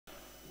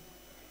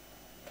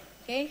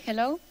Okay,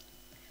 hello.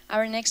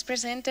 Our next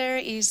presenter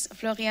is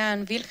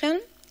Florian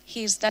Wilhelm.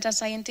 He is data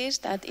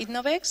scientist at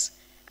Innovex,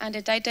 and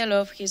the title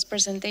of his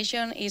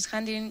presentation is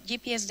Handling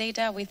GPS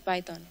Data with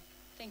Python.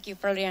 Thank you,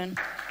 Florian.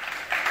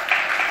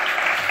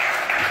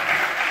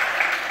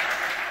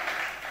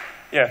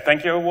 Yeah,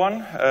 thank you,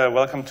 everyone.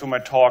 Welcome to my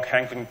talk,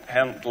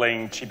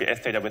 Handling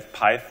GPS Data with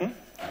Python.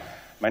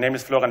 My name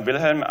is Florian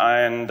Wilhelm,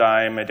 and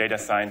I'm a data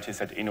scientist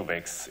at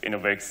Innovex.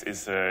 Innovex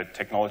is a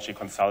technology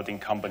consulting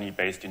company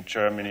based in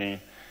Germany,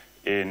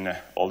 in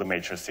all the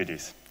major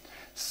cities.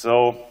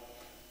 So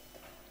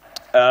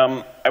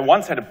I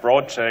once had a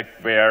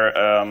project where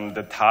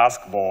the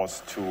task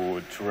was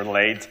to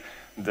relate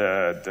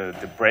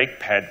the brake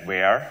pad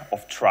wear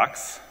of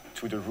trucks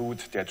to the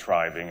route they're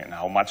driving and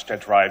how much they're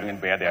driving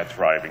and where they're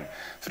driving.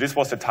 So this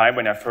was the time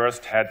when I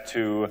first had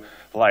to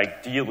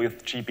deal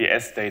with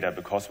GPS data,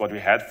 because what we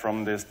had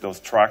from those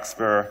trucks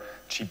were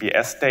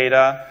GPS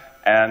data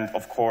and,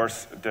 of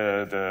course,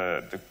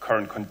 the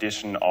current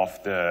condition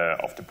of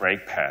the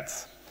brake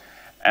pads.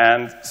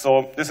 And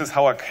so this is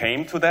how I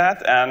came to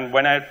that. And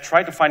when I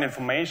tried to find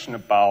information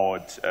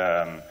about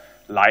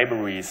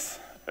libraries,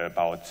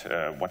 about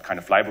what kind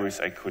of libraries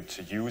I could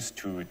use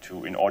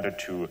in order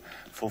to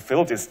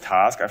fulfill this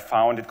task, I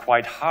found it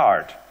quite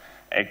hard,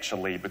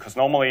 actually, because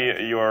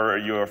normally you're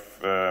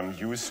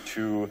used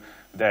to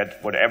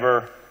that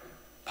whatever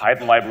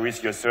Python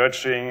libraries you're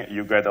searching,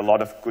 you get a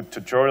lot of good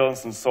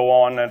tutorials and so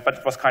on, but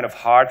it was kind of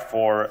hard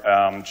for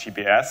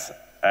GPS,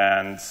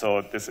 and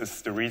so this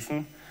is the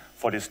reason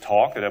for this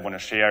talk, that I want to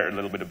share a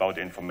little bit about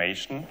the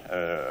information,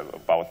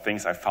 about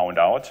things I found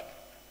out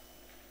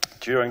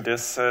during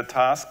this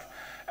task.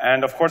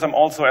 And of course, I'm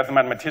also, as a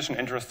mathematician,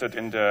 interested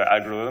in the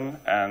algorithm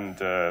and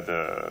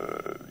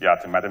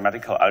the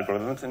mathematical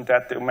algorithms in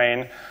that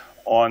domain.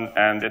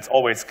 And it's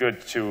always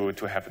good to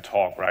have a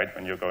talk, right,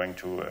 when you're going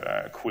to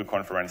a cool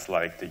conference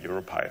like the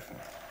EuroPython.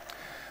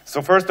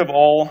 So first of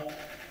all,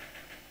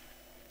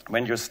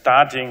 when you're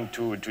starting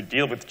to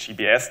deal with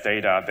GPS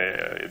data,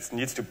 it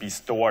needs to be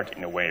stored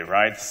in a way,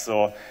 right?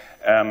 So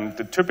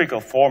the typical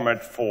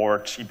format for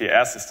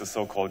GPS is the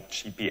so-called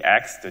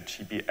GPX, the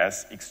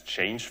GPS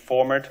exchange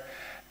format.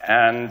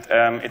 And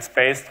it's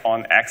based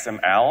on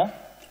XML.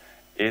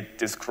 It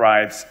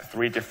describes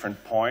 3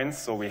 different points.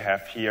 So we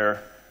have here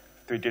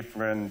 3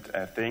 different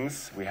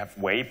things. We have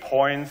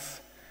waypoints.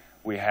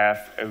 We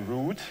have a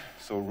route.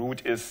 So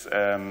route is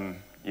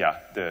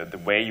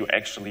the way you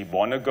actually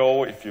want to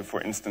go, if you're,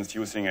 for instance,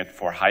 using it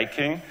for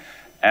hiking.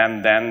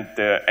 And then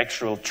the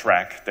actual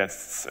track,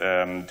 that's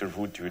the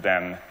route you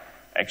then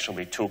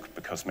actually took,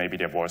 because maybe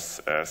there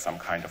was some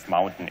kind of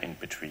mountain in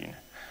between.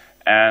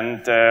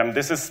 And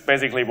this is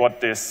basically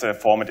what this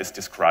format is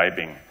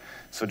describing.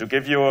 So to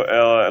give you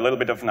a little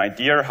bit of an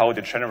idea how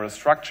the general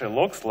structure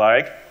looks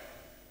like,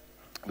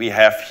 we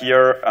have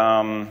here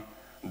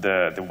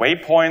the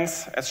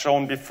waypoints as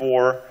shown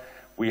before.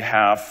 We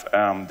have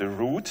the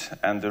route,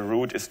 and the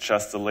route is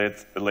just a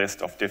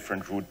list of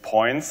different route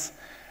points.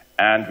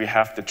 And we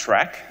have the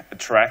track. A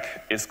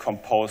track is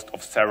composed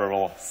of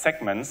several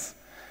segments.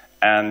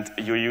 And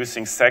you're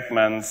using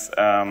segments,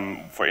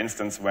 for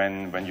instance,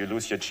 when you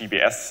lose your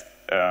GPS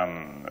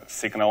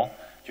signal,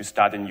 you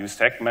start a new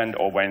segment,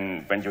 or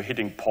when you're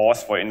hitting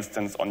pause, for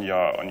instance, on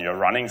your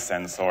running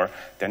sensor,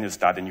 then you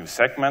start a new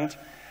segment.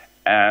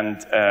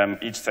 And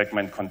each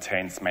segment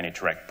contains many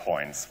track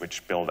points,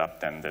 which build up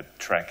then the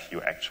track you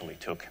actually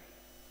took.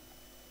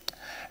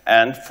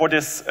 And for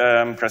this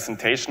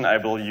presentation, I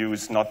will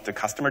use not the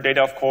customer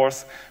data, of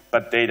course,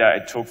 but data I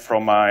took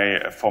from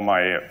my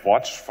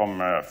watch, from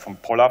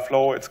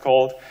PolarFlow, it's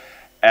called.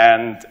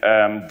 And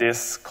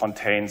this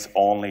contains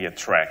only a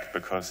track,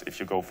 because if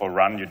you go for a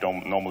run, you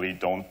normally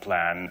don't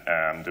plan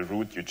the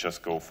route, you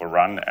just go for a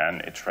run,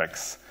 and it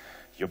tracks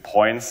your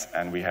points.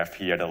 And we have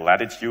here the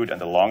latitude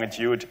and the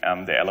longitude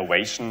and the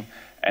elevation,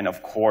 and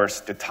of course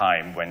the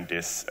time when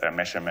this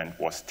measurement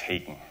was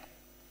taken.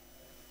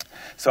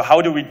 So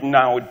how do we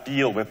now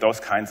deal with those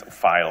kinds of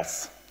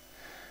files?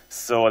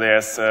 So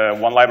there's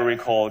one library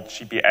called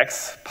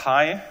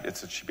GPX.py.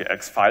 It's a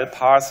GPX file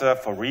parser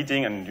for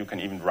reading, and you can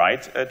even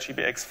write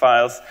GPX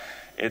files.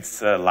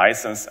 It's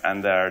licensed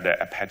under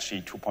the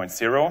Apache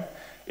 2.0.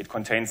 It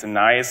contains a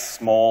nice,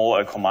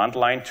 small command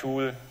line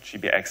tool,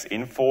 GPX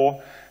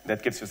info,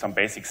 that gives you some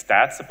basic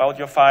stats about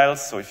your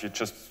files. So if you're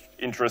just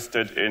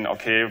interested in,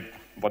 okay,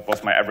 what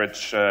was my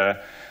average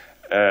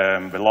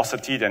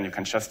velocity, then you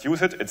can just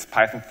use it. It's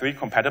Python 3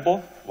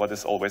 compatible, what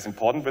is always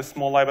important with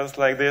small libraries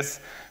like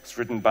this. It's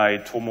written by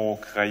Tomo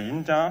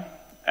Krajinda,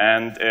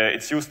 and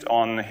it's used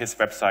on his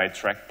website,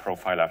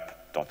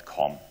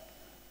 trackprofiler.com.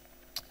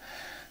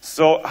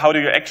 So how do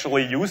you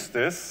actually use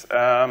this?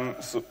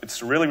 So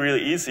it's really,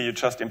 really easy. You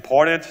just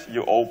import it,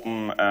 you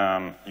open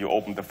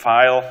the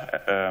file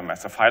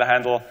as a file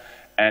handle,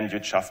 and you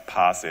just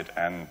pass it,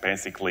 and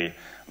basically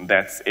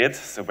that's it.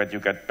 So what you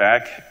get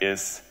back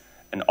is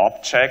an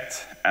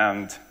object,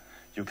 and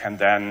you can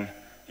then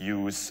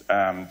use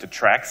the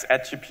tracks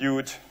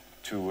attribute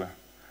to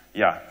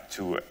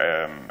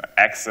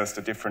access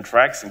the different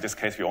tracks. In this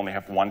case, we only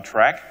have one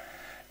track,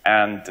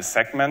 and the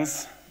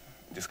segments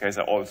In this case,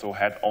 I also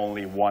had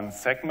only one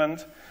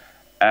segment.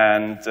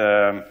 And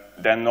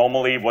then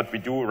normally what we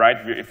do, right,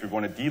 if we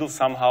want to deal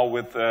somehow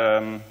with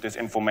this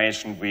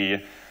information,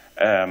 we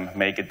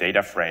make a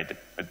data frame,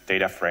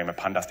 a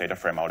pandas data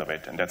frame out of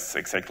it. And that's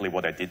exactly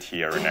what I did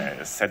here. And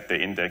I set the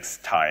index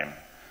time.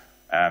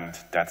 And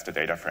that's the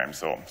data frame.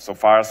 So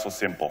far, so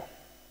simple.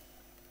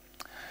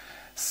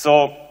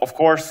 So, of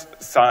course,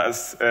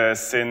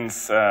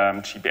 since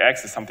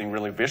GPX is something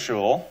really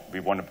visual, we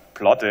want to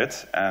plot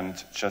it.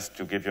 And just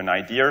to give you an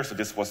idea, so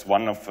this was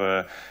one of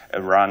a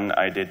run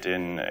I did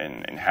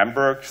in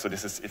Hamburg. So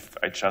this is if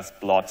I just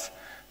plot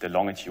the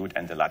longitude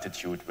and the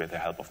latitude with the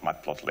help of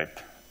matplotlib.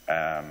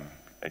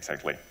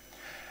 Exactly.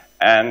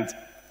 And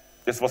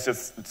this was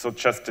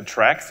just the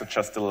track, so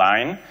just the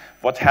line.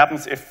 What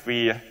happens if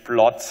we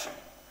plot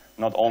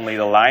not only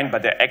the line,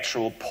 but the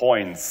actual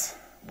points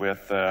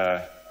with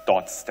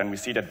dots? Then we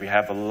see that we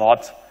have a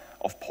lot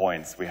of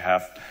points. We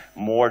have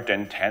more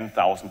than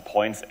 10,000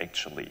 points,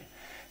 actually.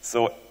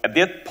 So at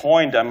that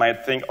point, I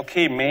might think,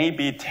 okay,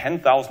 maybe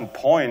 10,000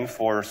 points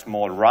for a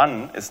small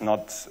run is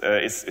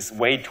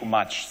way too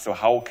much. So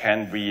how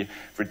can we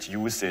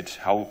reduce it?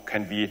 How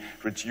can we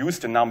reduce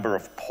the number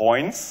of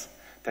points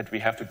that we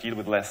have to deal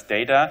with less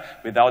data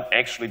without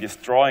actually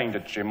destroying the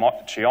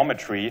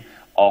geometry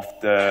of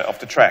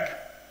the track?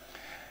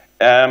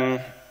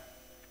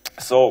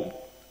 So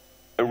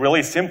a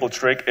really simple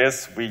trick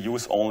is we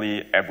use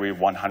only every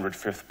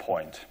 105th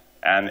point.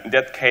 And in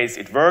that case,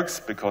 it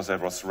works because I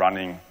was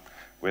running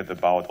with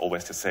about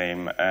always the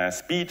same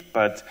speed,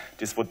 but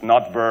this would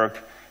not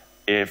work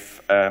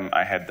if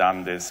I had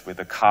done this with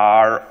a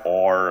car,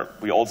 or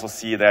we also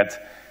see that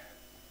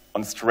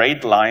on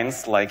straight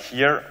lines like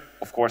here,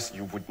 of course,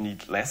 you would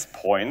need less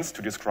points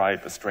to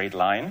describe a straight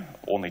line,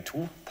 only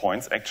 2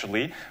 points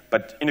actually,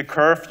 but in a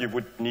curve, you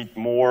would need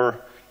more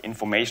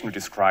information to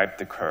describe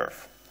the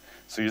curve.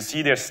 So you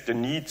see there's the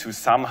need to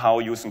somehow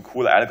use a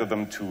cool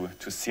algorithm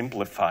to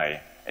simplify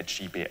a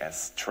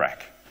GPS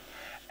track.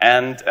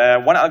 And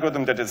one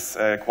algorithm that is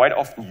quite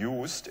often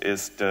used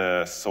is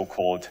the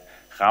so-called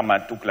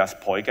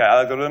Douglas-Peucker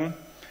algorithm.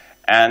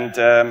 And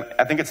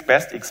I think it's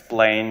best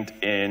explained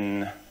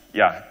in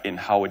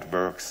how it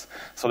works.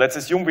 So let's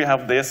assume we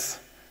have this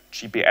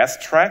GPS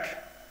track,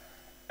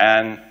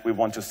 and we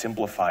want to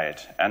simplify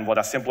it. And what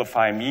does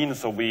simplify mean?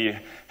 So we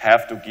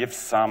have to give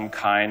some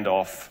kind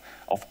of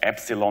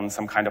epsilon,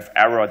 some kind of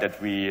error that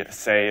we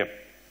say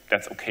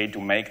that's okay to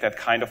make that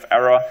kind of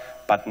error,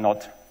 but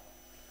not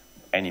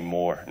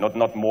anymore,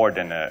 not more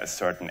than a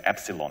certain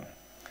epsilon.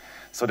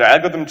 So the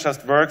algorithm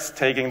just works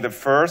taking the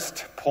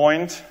first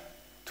point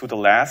to the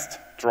last,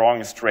 drawing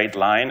a straight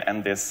line,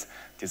 and this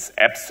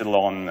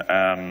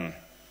epsilon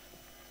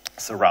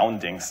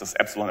surroundings, this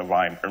epsilon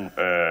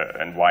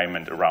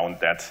environment around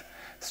that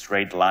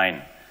straight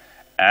line.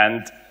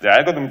 And the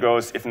algorithm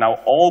goes, if now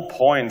all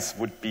points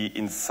would be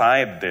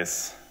inside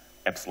this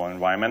epsilon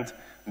environment,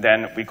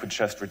 then we could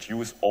just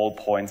reduce all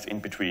points in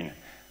between.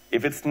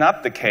 If it's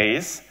not the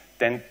case,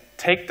 then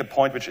take the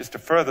point which is the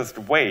furthest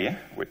away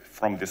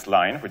from this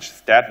line, which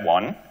is that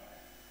one,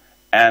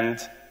 and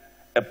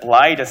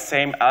apply the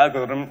same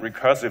algorithm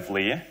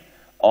recursively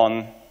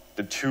on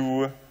the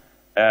two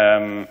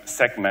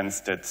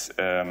segments that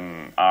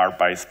are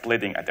by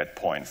splitting at that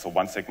point. So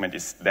one segment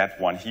is that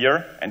one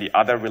here, and the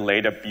other will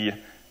later be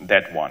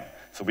that one.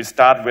 So we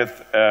start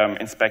with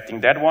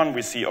inspecting that one.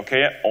 We see,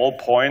 okay, all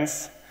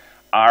points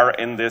are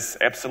in this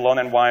epsilon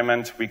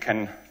environment. We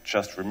can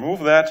just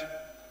remove that.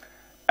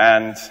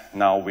 And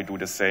now we do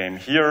the same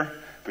here.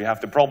 We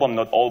have the problem,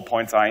 not all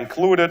points are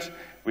included.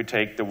 We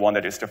take the one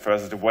that is the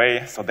furthest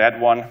away. So that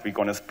one, we're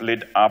going to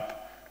split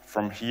up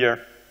from here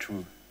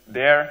to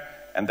there,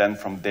 and then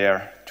from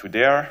there to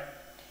there.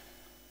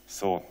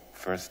 So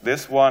first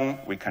this one,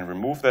 we can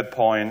remove that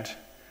point.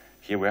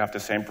 Here we have the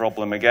same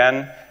problem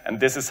again. And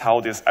this is how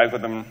this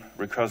algorithm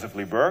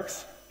recursively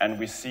works. And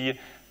we see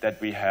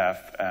that we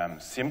have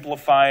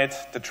simplified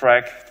the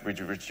track, we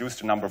reduced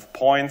the number of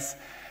points.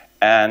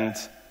 And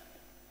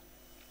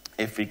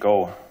if we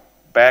go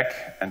back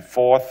and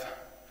forth,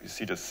 you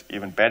see this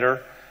even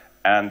better.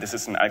 And this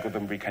is an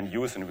algorithm we can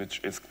use and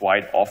which is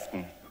quite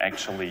often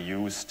actually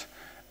used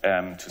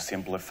to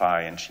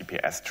simplify a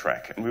GPS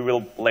track. And we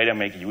will later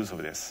make use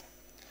of this.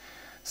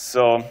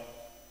 So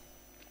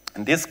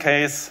in this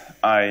case,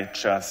 I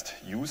just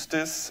use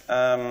this,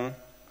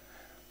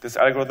 this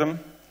algorithm.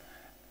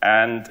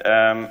 And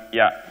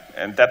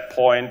at that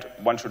point,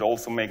 one should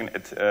also make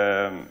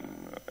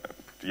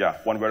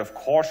one word of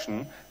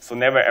caution. So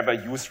never ever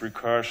use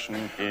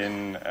recursion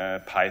in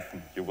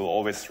Python. You will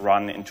always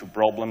run into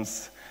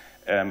problems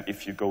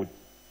if your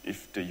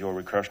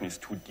recursion is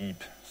too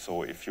deep.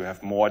 So if you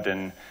have more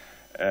than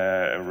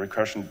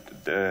recursion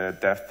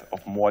depth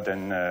of more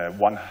than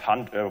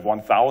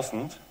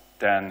 1,000,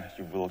 then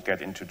you will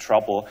get into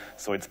trouble.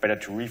 So it's better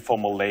to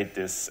reformulate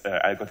this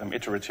algorithm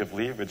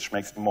iteratively, which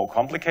makes it more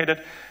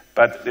complicated.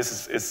 But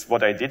this is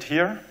what I did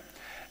here.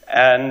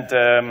 And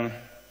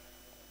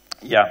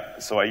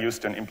so I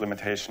used an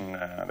implementation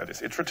that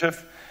is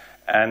iterative.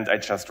 and I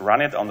just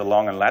run it on the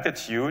long and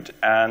latitude,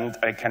 and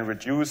I can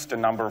reduce the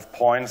number of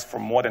points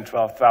from more than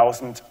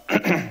 12,000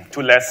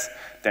 to less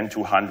than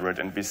 200.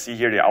 And we see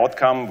here the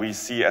outcome. We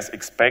see, as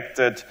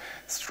expected,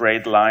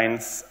 straight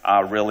lines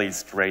are really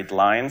straight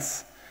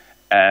lines.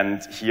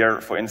 And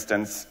here, for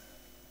instance,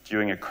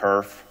 during a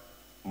curve,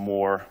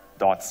 more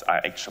dots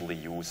are actually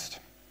used.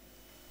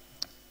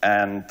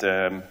 And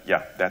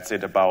yeah, that's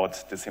it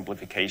about the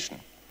simplification.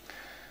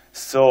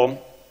 So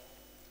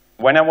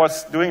when I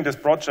was doing this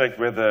project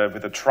with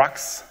the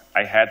trucks,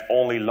 I had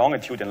only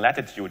longitude and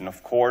latitude. And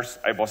of course,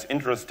 I was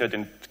interested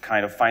in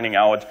kind of finding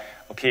out,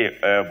 okay,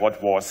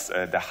 what was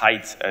the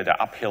height, the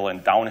uphill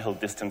and downhill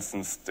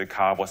distances the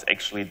car was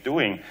actually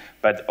doing.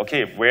 But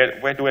okay,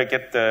 where do I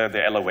get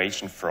the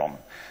elevation from?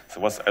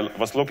 So I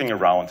was looking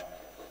around.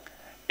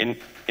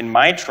 In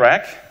my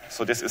track,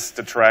 so this is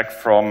the track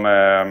from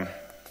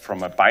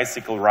a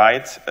bicycle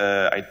ride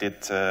I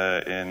did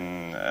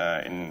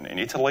in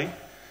Italy.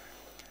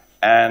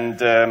 And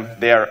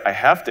there I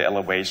have the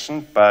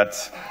elevation, but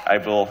I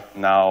will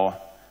now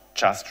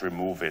just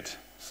remove it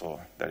so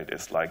that it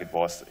is like it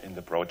was in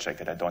the project,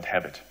 that I don't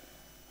have it.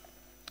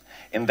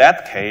 In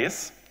that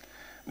case,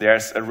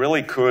 there's a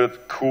really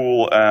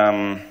cool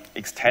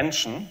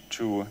extension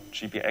to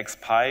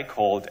GPXPy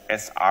called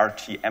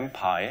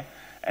SRTMPy.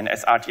 And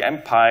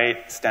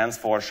SRTMPy stands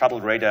for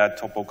Shuttle Radar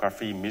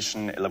Topography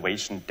Mission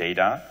Elevation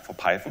Data for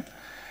Python.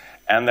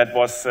 And that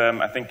was,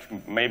 I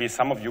think maybe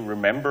some of you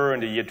remember in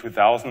the year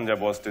 2000, there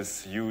was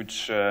this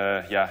huge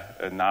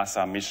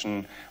NASA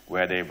mission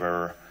where they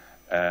were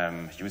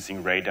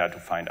using radar to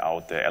find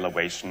out the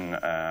elevation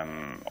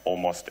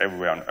almost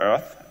everywhere on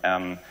Earth.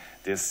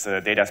 This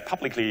data is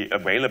publicly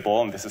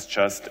available, and this is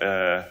just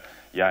an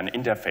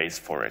interface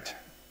for it.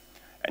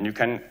 And you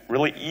can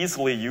really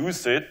easily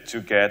use it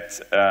to get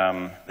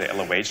the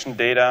elevation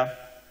data.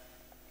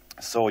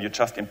 So you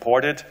just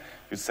import it.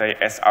 You say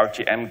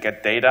srtm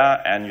get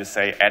data, and you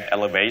say add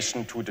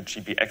elevation to the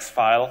GPX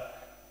file,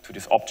 to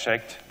this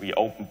object we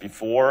opened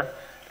before.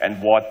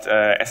 And what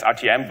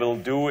srtm will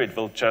do, it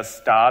will just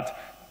start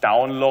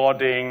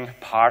downloading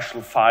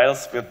partial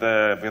files with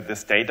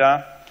this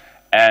data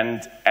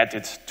and add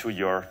it to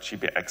your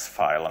GPX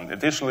file. And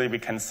additionally, we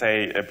can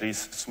say,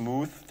 please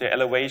smooth the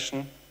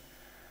elevation.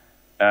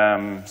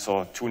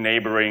 So two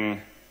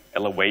neighboring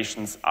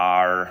elevations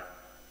are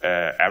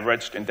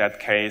averaged in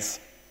that case.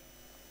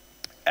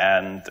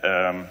 And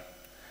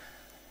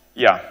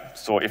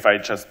so if I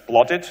just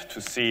plot it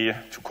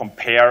to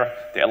compare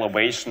the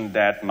elevation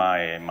that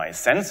my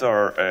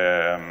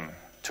sensor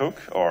took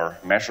or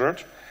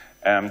measured,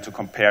 to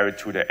compare it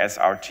to the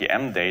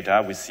SRTM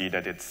data, we see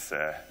that it's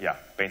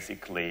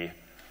basically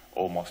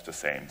almost the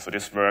same. So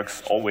this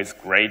works always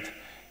great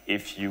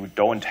if you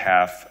don't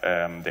have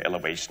the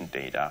elevation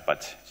data,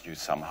 but you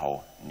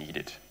somehow need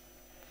it.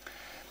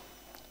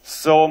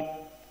 So,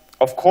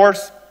 of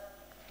course,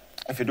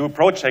 if you do a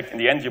project, in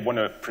the end, you want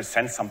to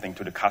present something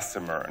to the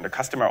customer, and the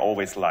customer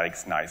always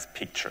likes nice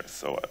pictures.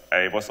 So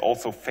I was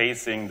also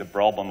facing the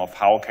problem of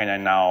how can I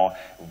now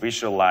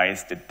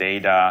visualize the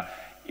data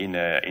in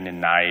a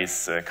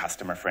nice,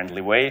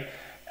 customer-friendly way.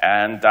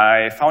 And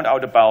I found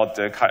out about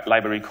the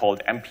library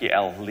called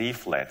MPL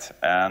Leaflet.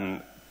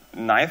 And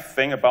nice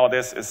thing about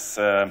this is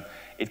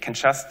it can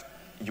just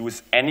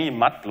use any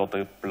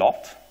matplotlib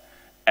plot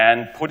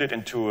and put it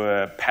into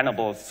a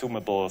panable,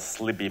 zoomable,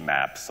 slippy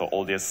map. So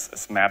all these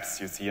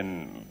maps you see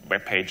in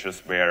web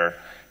pages where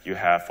you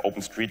have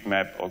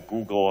OpenStreetmap or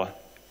Google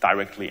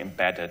directly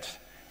embedded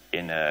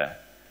in a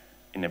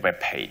web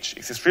page.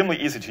 It's extremely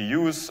easy to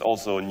use,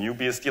 also new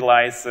BSD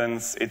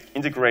license. It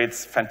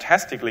integrates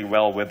fantastically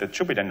well with the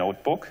Jupyter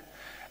notebook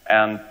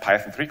and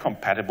Python 3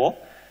 compatible.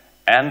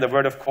 And the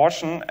word of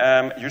caution,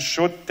 you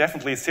should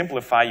definitely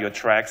simplify your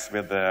tracks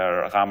with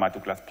the Rama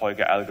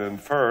Douglas-Peucker algorithm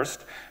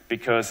first,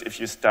 because if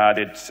you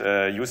started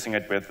using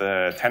it with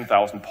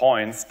 10,000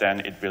 points,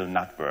 then it will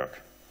not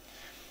work.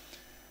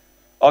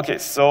 Okay,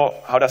 so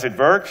how does it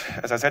work?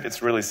 As I said,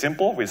 it's really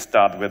simple. We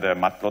start with a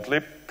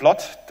matplotlib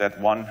plot, that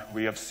one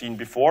we have seen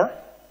before.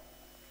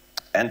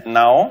 And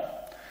now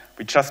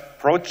we just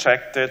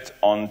project it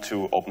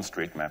onto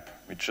OpenStreetmap.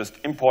 We just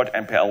import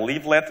MPL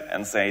Leaflet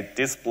and say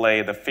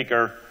display the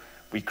figure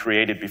we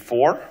created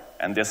before,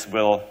 and this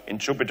will, in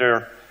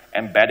Jupyter,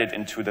 embed it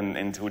into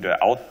the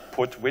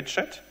output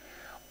widget.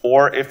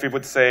 Or if we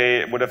would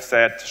have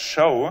said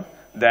show,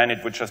 then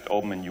it would just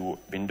open a new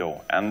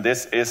window. And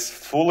this is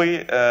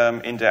fully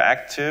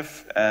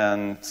interactive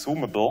and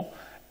zoomable,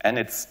 and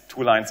it's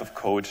 2 lines of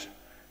code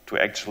to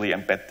actually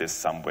embed this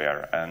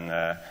somewhere.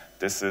 And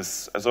this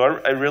is, so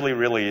I really,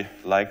 really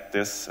like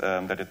this,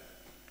 that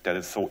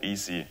it's so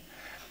easy.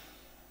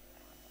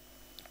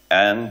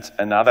 And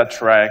another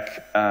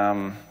track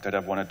that I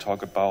want to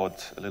talk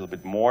about a little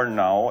bit more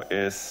now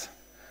is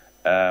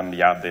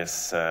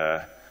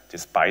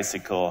this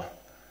bicycle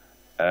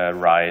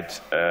ride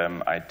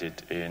I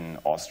did in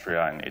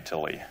Austria and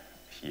Italy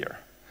here.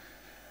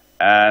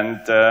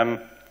 And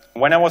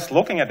when I was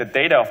looking at the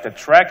data of the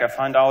track, I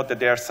found out that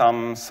there are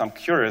some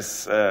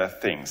curious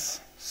things.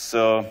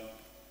 So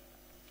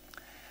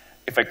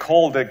if I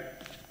call the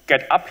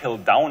get uphill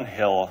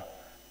downhill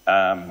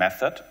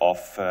method of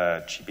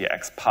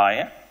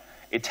GPX-Pi,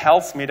 it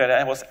tells me that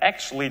I was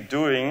actually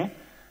doing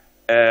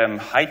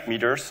height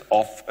meters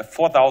of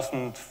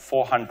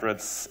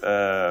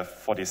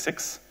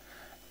 4,446,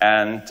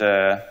 and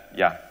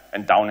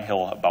and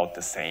downhill about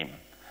the same.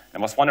 I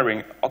was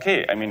wondering,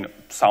 okay, I mean,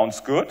 sounds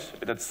good.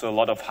 That's a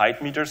lot of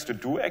height meters to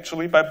do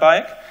actually by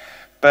bike,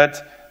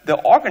 but the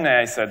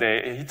organizer,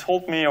 he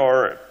told me,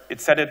 or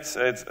it said it's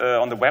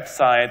on the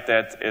website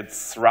that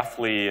it's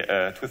roughly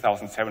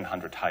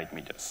 2,700 height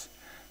meters.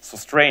 So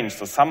strange.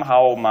 So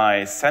somehow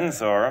my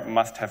sensor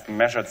must have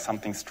measured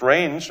something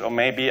strange, or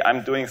maybe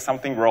I'm doing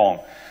something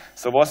wrong.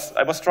 So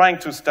I was trying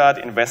to start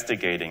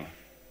investigating.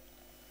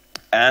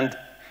 And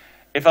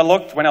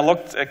when I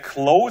looked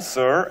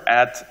closer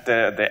at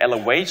the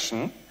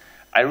elevation,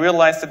 I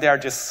realized that there are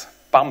just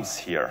bumps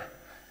here.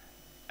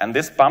 And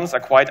these bumps are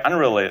quite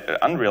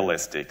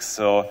unrealistic.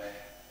 So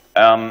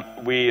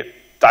we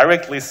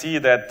directly see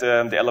that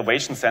the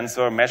elevation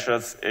sensor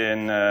measures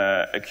in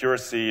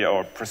accuracy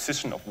or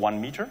precision of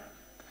 1 meter.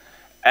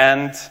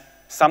 And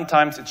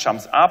sometimes it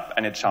jumps up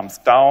and it jumps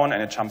down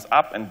and it jumps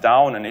up and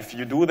down. And if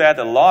you do that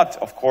a lot,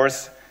 of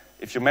course,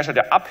 if you measure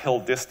the uphill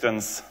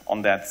distance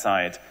on that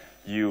side,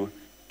 you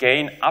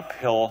gain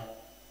uphill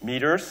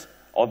meters,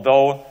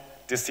 although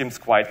this seems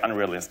quite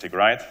unrealistic,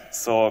 right?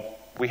 So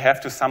we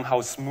have to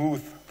somehow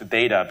smooth the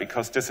data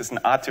because this is an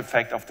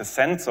artifact of the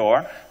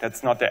sensor.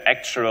 That's not the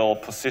actual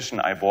position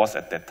I was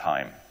at that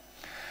time.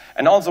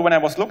 And also when I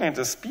was looking at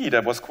the speed, I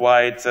was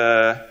quite,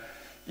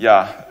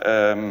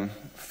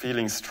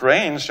 feeling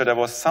strange that I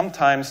was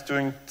sometimes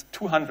doing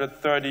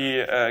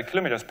 230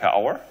 kilometers per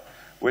hour,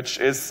 which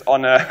is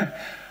on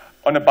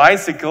a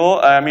bicycle.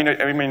 I mean,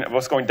 I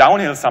was going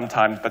downhill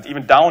sometimes, but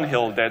even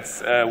downhill,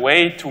 that's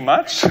way too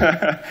much.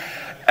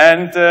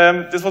 And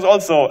this was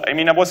also, I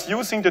mean, I was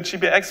using the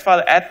GPX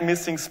file add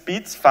missing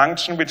speeds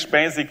function, which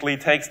basically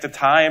takes the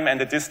time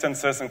and the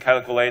distances and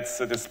calculates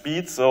the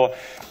speed. So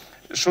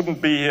it shouldn't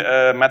be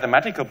a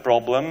mathematical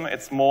problem.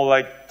 It's more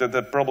like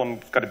the problem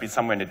got to be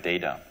somewhere in the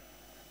data.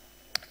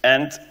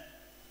 And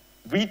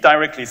we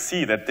directly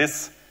see that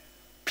this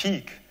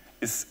peak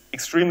is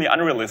extremely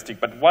unrealistic.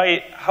 But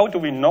why? How do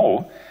we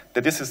know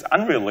that this is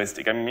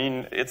unrealistic? I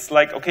mean, it's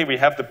like, okay, we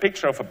have the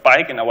picture of a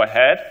bike in our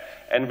head,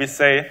 and we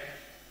say,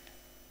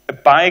 a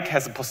bike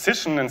has a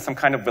position and some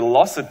kind of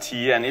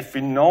velocity, and if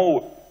we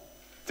know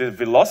the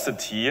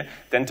velocity,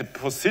 then the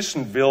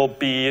position will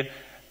be,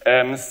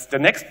 the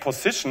next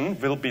position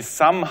will be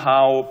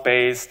somehow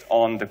based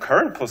on the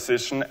current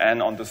position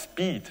and on the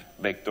speed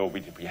vector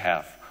we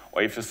have.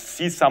 Or if you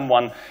see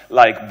someone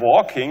like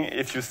walking,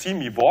 if you see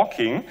me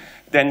walking,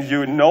 then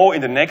you know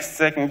in the next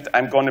second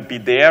I'm going to be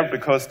there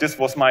because this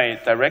was my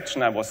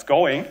direction I was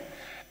going.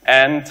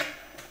 And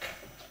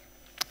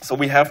so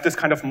we have this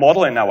kind of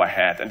model in our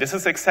head. And this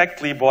is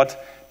exactly what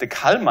the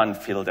Kalman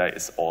filter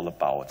is all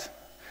about.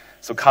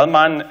 So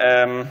Kalman,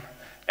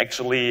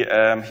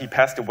 he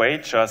passed away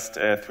just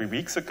 3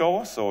 weeks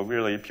ago, so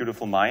really a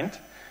beautiful mind.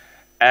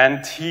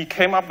 And he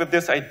came up with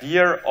this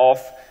idea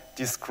of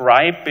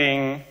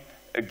describing,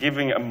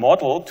 giving a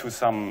model to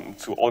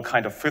all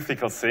kind of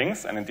physical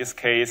things. And in this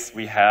case,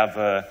 we have,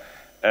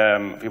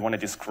 we want to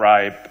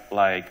describe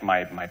like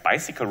my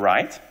bicycle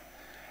ride.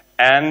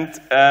 And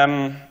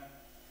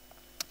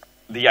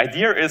the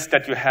idea is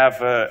that you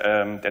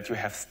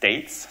have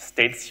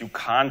states you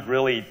can't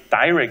really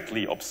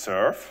directly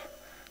observe,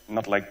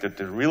 not like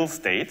the real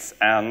states.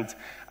 And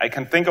I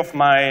can think of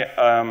my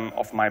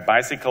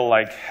bicycle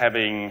like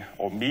having,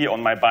 or me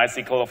on my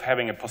bicycle of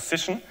having a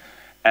position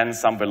and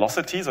some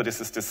velocity. So this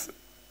is this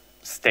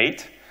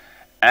state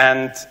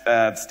and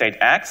state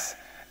X,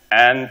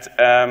 and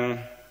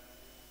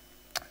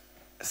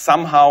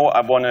somehow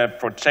I want to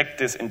project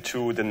this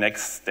into the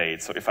next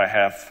state. So if I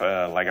have,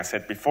 like I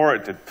said before,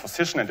 the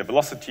position and the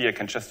velocity, I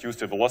can just use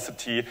the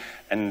velocity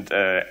and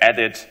add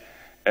it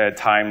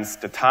times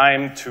the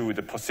time to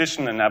the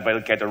position, and I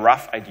will get a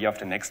rough idea of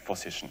the next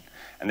position.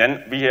 And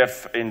then we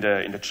have in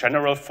the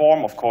general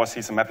form, of course,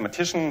 he's a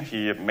mathematician.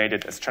 He made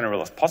it as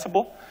general as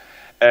possible.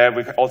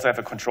 We also have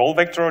a control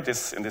vector.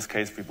 In this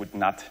case, we would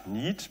not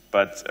need.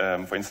 But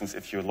for instance,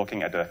 if you're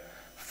looking at a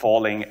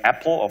falling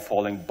apple or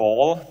falling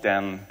ball,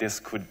 then this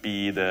could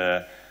be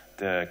the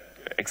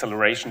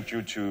acceleration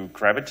due to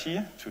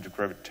gravity, to the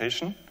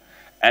gravitation.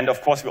 And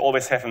of course, we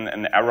always have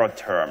an error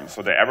term.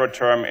 So the error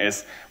term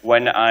is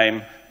when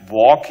I'm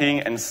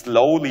walking and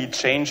slowly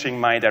changing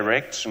my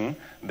direction,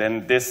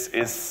 then this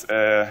is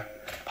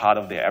part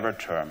of the error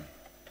term.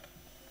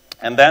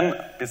 And then,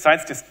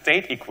 besides the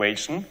state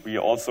equation, we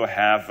also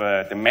have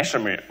the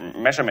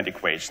measurement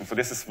equation. So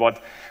this is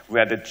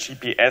where the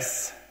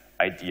GPS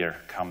idea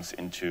comes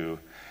into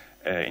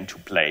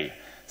play.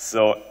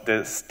 So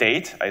the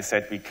state, I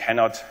said we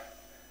cannot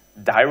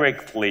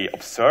directly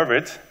observe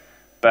it,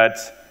 but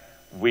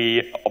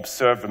we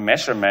observe a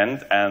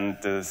measurement,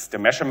 and the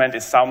measurement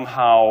is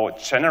somehow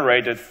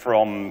generated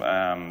from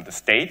the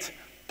state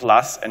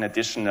plus an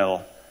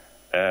additional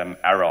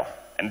error.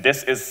 And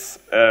this is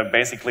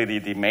basically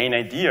the main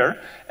idea.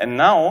 And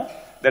now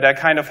that I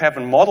kind of have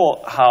a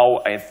model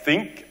how I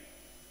think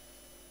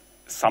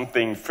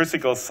something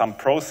physical, some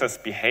process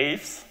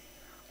behaves,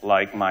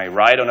 like my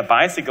ride on a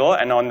bicycle,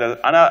 and on the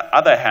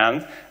other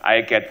hand,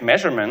 I get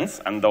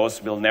measurements, and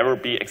those will never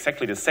be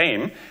exactly the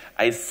same.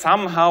 I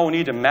somehow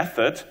need a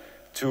method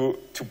to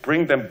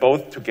bring them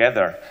both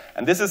together.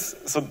 And this is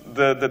so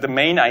the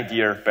main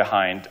idea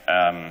behind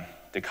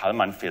the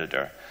Kalman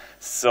filter.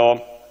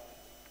 So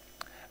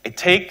I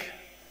take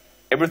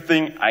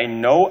everything I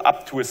know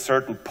up to a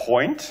certain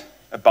point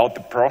about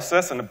the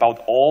process and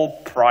about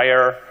all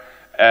prior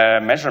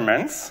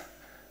measurements.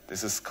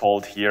 This is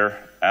called here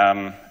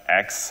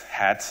x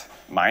hat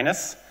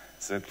minus.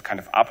 It's a kind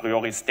of a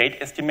priori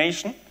state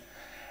estimation.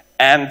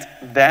 And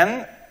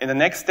then in the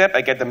next step,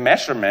 I get the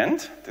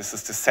measurement. This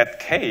is the set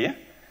k.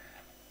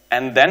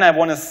 And then I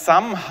want to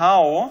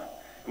somehow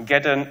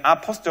get an a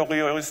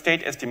posteriori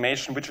state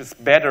estimation which is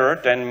better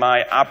than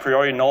my a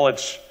priori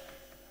knowledge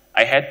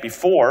I had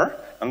before.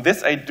 And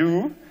this I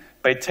do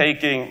by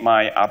taking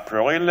my a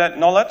priori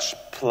knowledge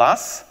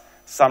plus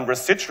some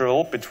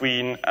residual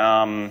between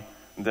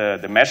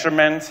the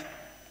measurement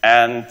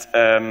and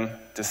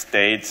the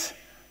state,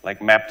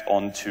 like mapped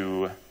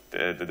onto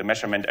the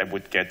measurement I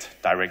would get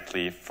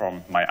directly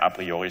from my a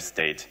priori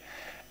state.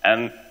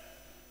 And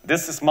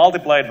this is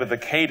multiplied with the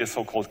k, the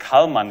so-called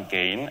Kalman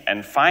gain,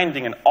 and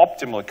finding an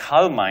optimal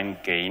Kalman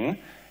gain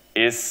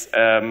is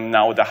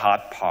now the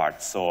hard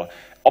part. So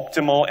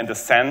optimal in the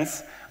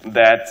sense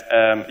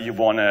that you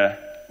want to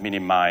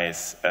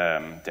minimize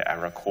the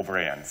error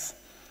covariance.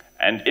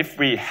 And if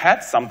we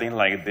had something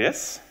like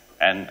this,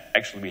 and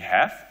actually we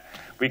have,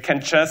 we can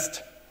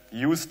just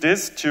use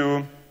this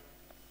to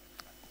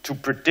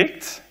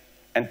predict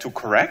and to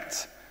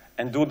correct,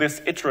 and do this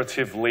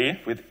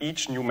iteratively with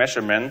each new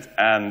measurement,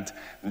 and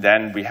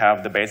then we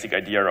have the basic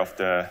idea of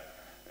the,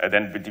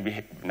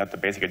 not the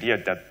basic idea,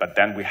 but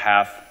then we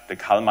have the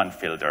Kalman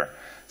filter.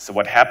 So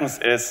what happens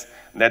is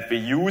that we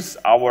use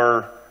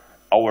our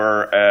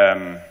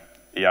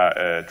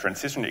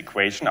transition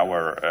equation,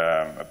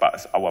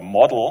 our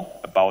model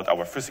about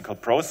our physical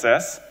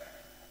process,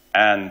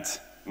 and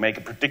make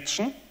a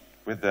prediction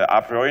with the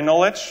a priori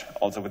knowledge,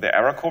 also with the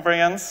error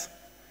covariance.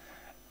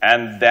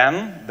 And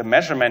then the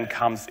measurement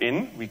comes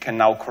in. We can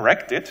now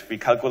correct it. We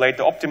calculate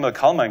the optimal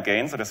Kalman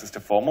gain. So this is the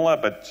formula,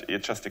 but you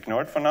just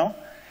ignore it for now.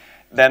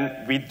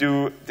 Then we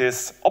do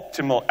this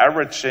optimal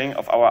averaging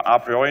of our a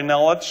priori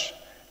knowledge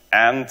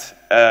and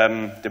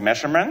the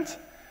measurement.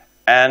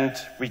 And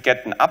we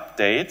get an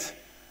update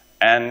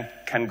and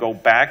can go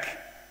back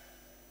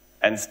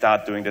and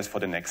start doing this for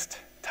the next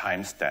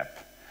time step.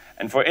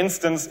 And for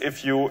instance,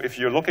 if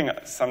you're looking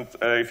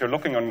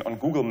on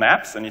Google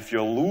Maps, and if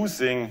you're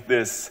losing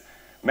this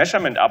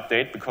measurement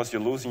update because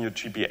you're losing your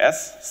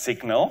GPS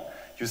signal,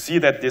 you see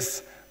that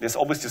there's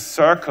always this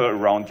circle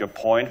around your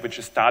point which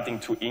is starting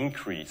to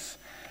increase.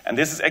 And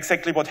this is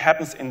exactly what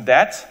happens in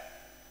that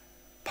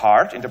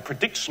part, in the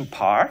prediction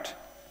part.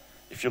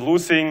 If you're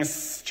losing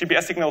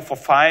GPS signal for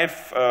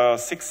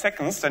 5-6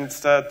 seconds, then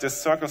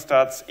this circle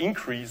starts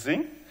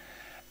increasing.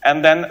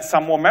 And then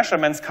some more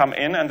measurements come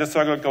in, and the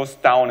circle goes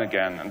down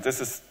again. And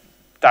this is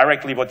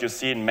directly what you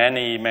see in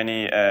many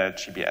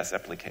GPS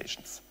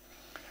applications.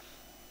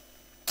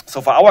 So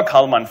for our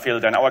Kalman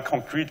filter, in our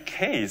concrete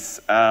case,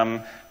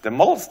 the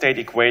model state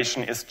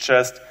equation is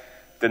just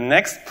the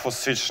next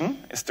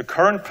position is the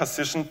current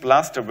position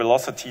plus the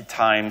velocity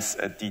times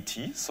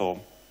dt,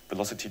 so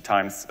velocity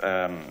times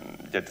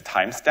the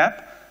time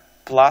step,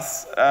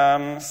 plus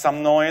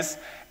some noise,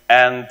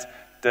 and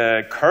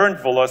the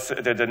current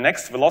velocity, the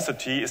next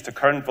velocity is the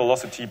current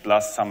velocity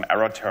plus some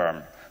error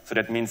term. So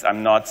that means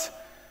I'm not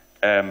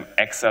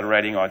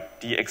accelerating or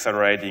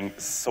deaccelerating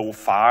so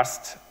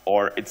fast,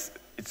 or it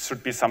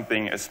should be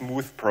a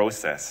smooth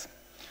process.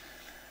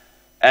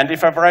 And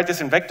if I write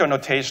this in vector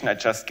notation, I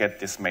just get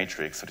this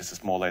matrix. So this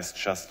is more or less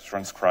just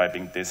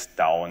transcribing this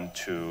down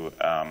to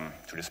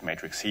this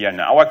matrix here. In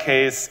our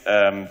case,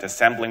 the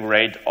sampling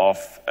rate of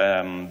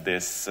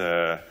this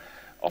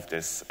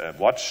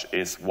watch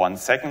is 1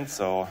 second,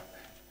 so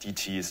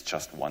dt is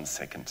just 1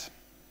 second.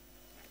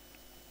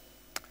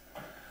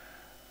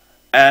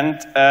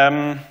 And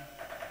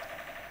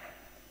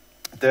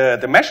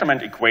the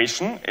measurement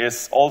equation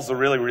is also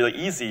really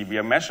easy. We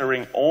are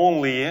measuring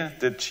only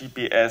the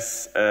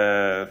GPS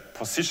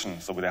position.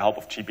 So with the help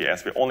of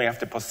GPS, we only have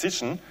the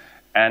position,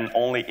 and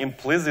only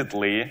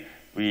implicitly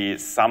we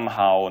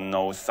somehow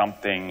know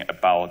something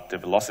about the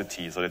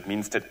velocity. So that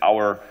means that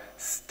our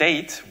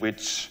state,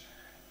 which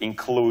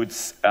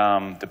includes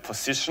the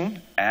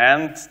position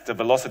and the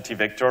velocity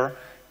vector,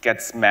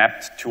 gets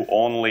mapped to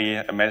only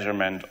a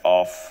measurement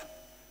of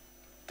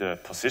the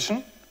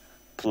position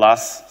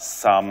plus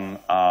some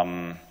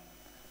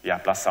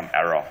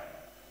error.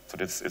 So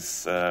this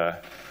is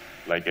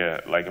like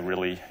a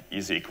really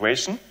easy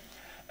equation.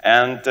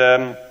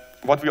 And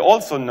what we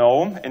also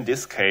know in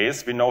this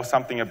case, we know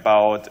something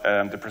about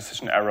the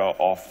precision error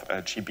of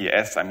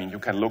GPS. I mean, you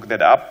can look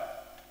that up.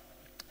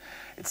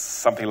 It's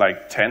something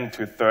like 10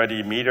 to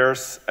 30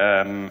 meters,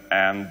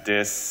 and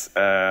this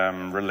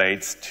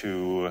relates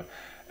to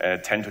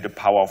 10 to the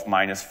power of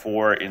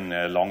 -4 in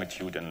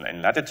longitude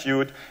and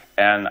latitude,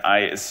 and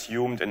I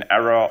assumed an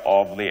error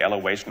of the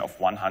elevation of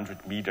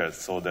 100 meters.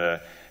 So the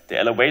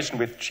elevation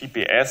with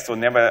GPS, so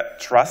never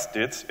trust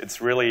it.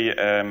 It's really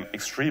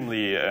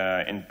extremely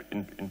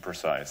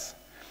imprecise.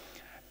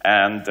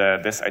 And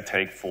this I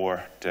take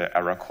for the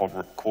error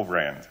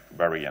covariance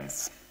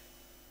variance.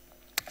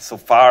 So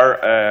far,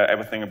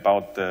 everything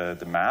about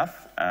the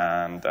math,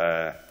 and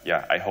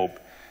yeah, I hope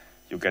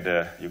you got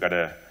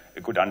a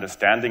good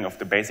understanding of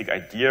the basic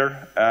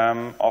idea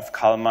of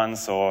Kalman.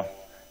 So,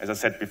 as I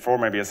said before,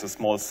 maybe as a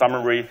small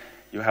summary,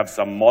 you have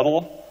some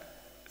model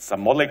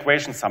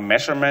equation, some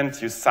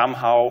measurement. You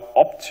somehow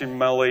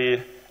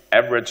optimally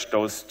average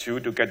those two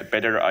to get a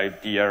better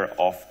idea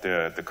of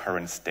the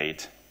current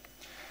state.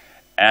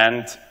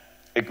 And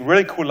a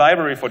really cool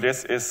library for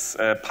this is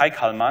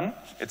PyKalman.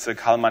 It's a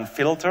Kalman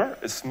filter,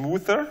 a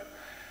smoother,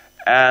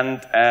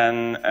 and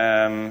an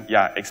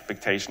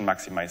expectation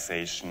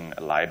maximization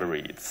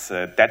library. It's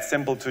that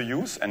simple to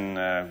use and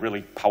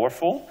really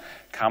powerful.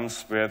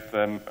 Comes with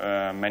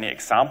many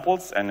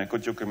examples and a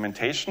good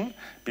documentation.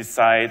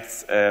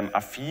 Besides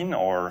affine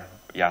or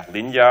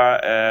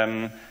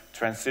linear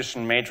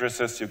transition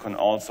matrices, you can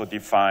also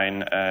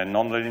define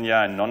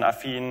nonlinear and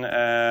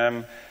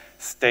non-affine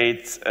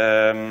state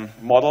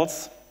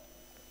models.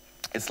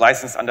 It's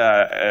licensed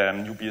under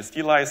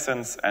UBSD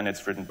license, and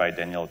it's written by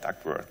Daniel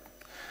Duckworth.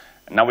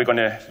 And now we're going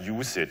to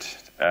use it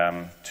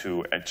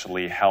to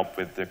actually help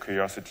with the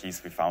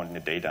curiosities we found in the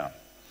data.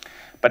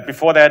 But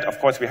before that, of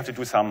course, we have to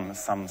do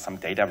some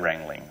data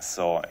wrangling.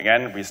 So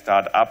again, we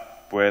start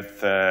up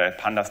with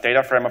pandas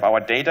data frame of our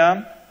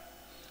data,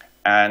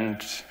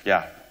 and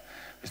yeah,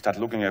 we start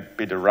looking a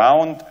bit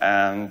around,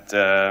 and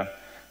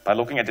by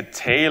looking at the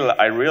tail,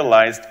 I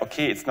realized,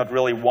 okay, it's not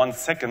really 1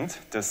 second,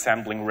 the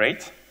sampling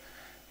rate.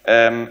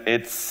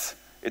 It's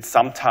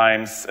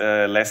sometimes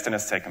less than a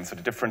second, so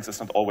the difference is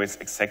not always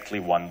exactly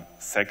 1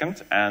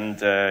 second,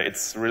 and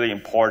it's really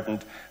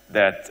important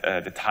that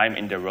the time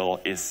interval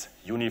is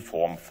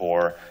uniform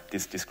for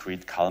this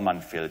discrete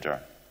Kalman filter.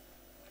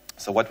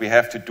 So what we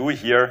have to do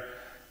here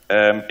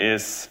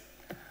is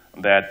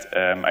that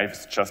I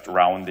was just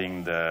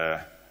rounding to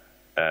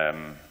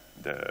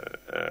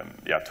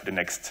the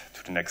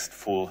next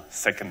full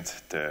second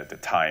the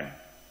time.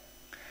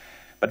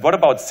 But what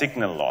about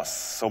signal loss?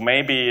 So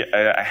maybe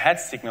I had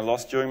signal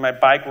loss during my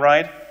bike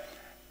ride,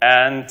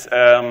 and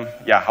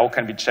how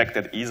can we check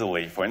that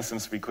easily? For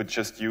instance, we could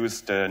just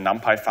use the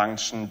NumPy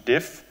function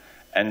diff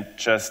and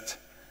just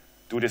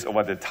do this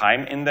over the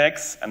time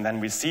index, and then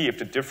we see if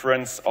the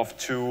difference of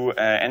two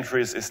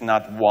entries is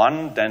not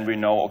 1, then we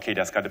know, okay,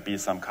 there's got to be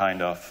some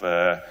kind of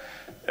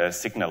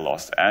signal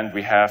loss. And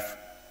we have,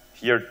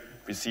 here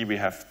we see we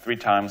have 3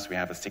 times we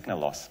have a signal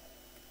loss.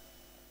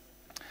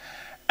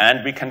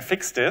 And we can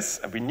fix this,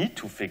 we need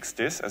to fix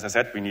this. As I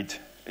said, we need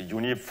a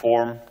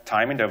uniform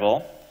time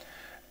interval.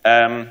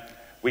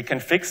 We can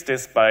fix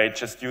this by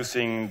just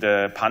using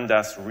the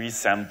pandas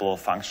resample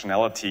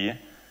functionality.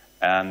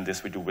 And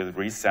this we do with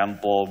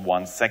resample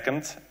 1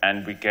 second,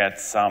 and we get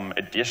some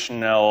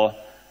additional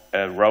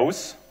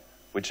rows,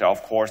 which are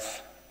of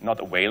course not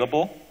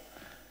available,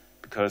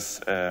 because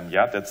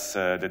that's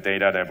the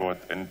data that were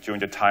during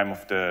the time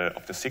of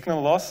the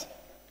signal loss.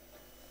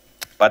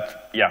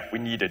 But yeah, we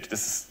need it.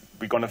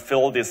 We're going to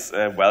fill these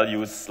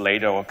values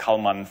later, or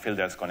Kalman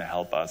filter is going to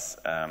help us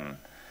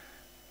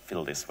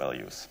fill these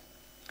values.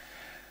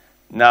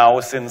 Now,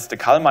 since the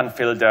Kalman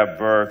filter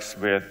works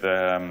with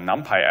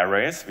NumPy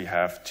arrays, we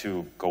have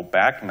to go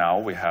back now.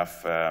 We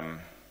have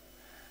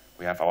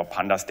our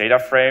pandas data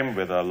frame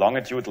with a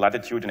longitude,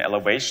 latitude, and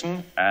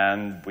elevation,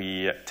 and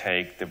we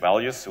take the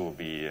values, so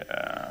we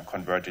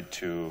convert it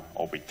to,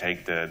 or we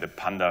take the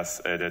pandas,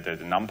 the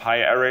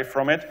NumPy array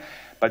from it.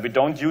 But we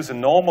don't use a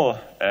normal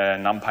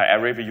NumPy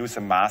array, we use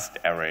a masked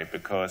array,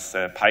 because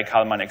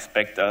PyKalman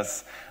expects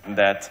us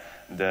that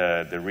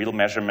the real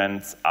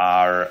measurements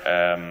are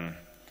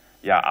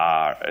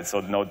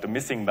the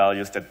missing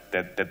values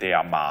that they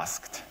are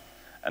masked.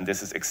 And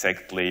this is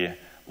exactly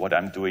what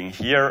I'm doing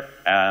here.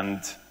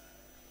 And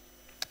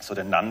so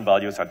the none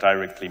values are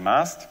directly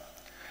masked.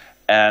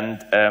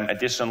 And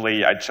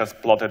additionally, I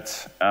just plotted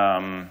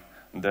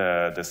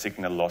the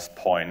signal loss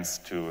points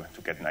to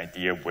get an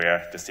idea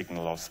where the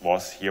signal loss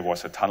was. Here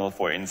was a tunnel,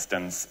 for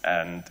instance,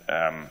 and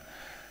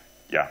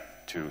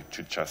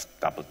to just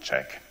double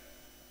check.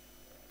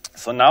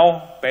 So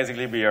now,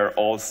 basically, we are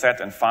all set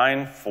and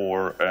fine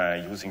for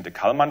using the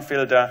Kalman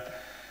filter.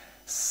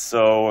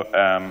 So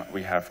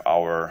we have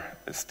our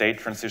state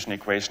transition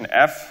equation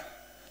F.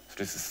 So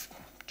this is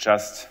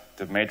just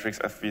the matrix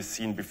as we've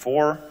seen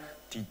before.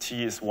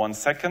 dt is 1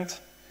 second.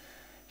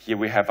 Here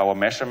we have our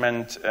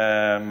measurement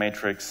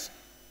matrix.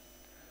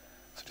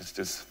 So this is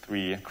this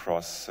 3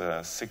 cross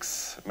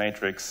 6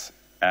 matrix.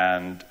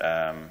 And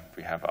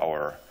we have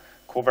our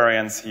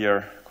covariance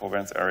here,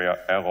 covariance area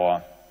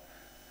error.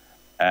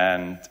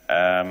 And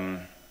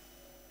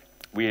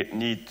we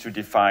need to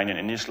define an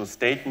initial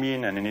state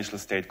mean and initial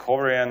state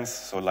covariance,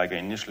 so like an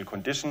initial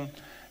condition.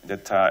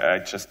 That I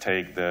just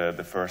take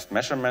the first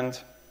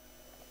measurement.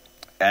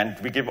 And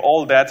we give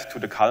all that to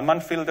the Kalman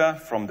filter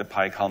from the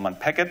PyKalman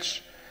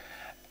package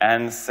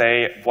and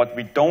say what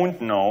we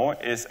don't know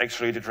is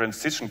actually the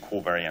transition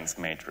covariance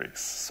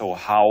matrix. So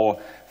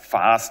how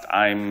fast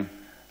I'm,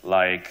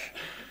 like,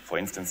 for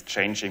instance,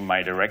 changing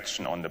my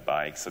direction on the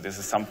bike. So this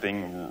is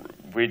something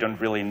we don't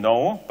really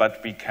know,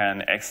 but we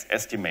can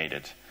estimate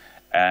it.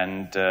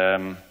 And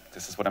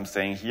this is what I'm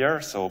saying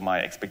here. So my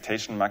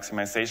expectation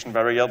maximization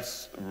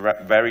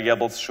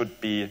variables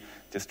should be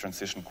this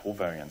transition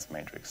covariance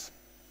matrix.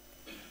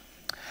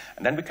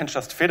 And then we can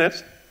just fit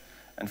it.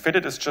 And fit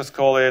it is just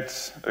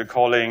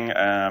calling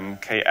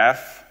KF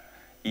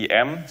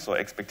EM, so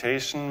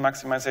expectation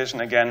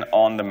maximization again,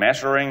 on the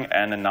measuring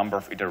and a number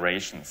of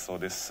iterations. So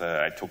this,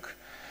 I took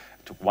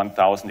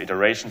 1,000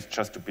 iterations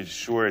just to be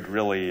sure it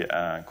really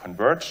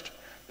converged.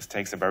 This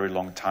takes a very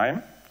long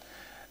time,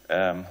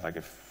 like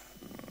a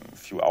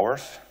few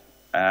hours.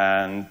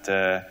 And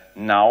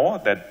now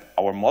that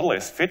our model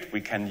is fit,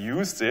 we can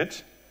use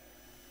it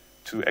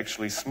to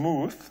actually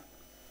smooth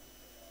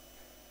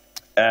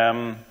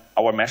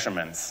our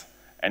measurements.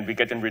 And we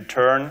get in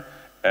return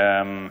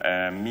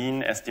a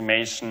mean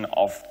estimation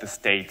of the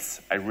states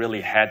I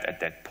really had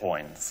at that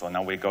point. So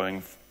now we're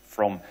going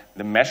from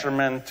the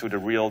measurement to the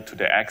real, to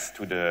the X,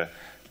 to the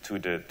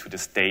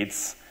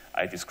states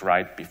I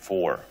described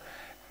before.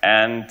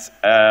 And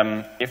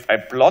if I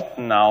plot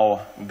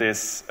now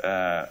this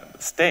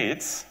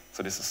states,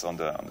 so this is on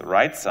the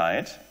right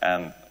side,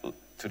 and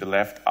to the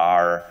left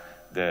are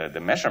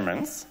the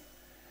measurements,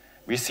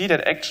 we see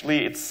that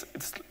actually it's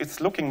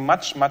looking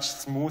much, much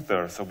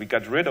smoother. So we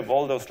got rid of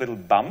all those little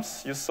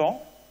bumps you saw.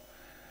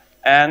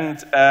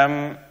 And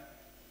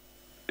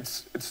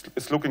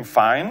it's looking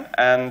fine.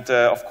 And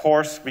of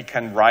course, we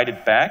can write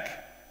it back,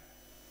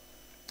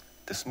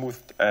 the smooth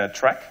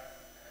track.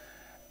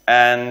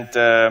 And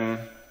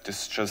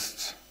this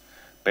just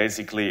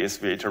basically is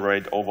we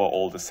iterate over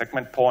all the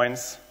segment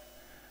points.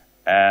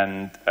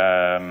 And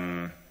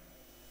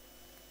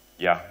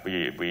yeah,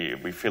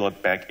 we fill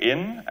it back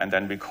in, and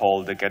then we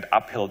call the get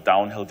uphill,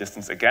 downhill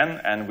distance again,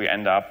 and we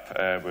end up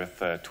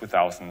with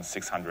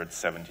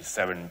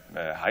 2,677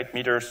 height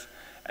meters.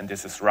 And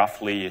this is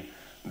roughly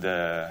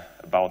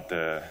about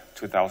the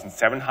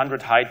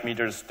 2,700 height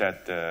meters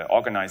that the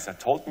organizer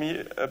told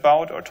me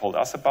about, or told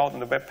us about on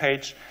the web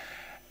page.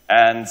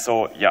 And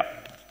so, yeah,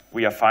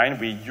 we are fine.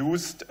 We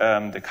used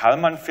the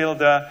Kalman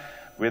filter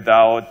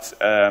without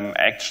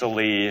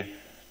actually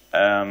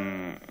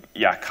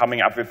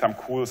coming up with some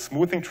cool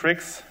smoothing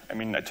tricks. I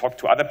mean, I talked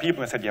to other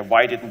people and said, yeah,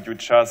 why didn't you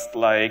just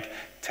like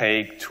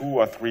take 2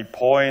 or 3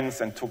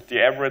 points and took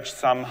the average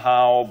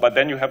somehow? But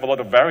then you have a lot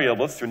of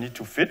variables you need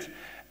to fit.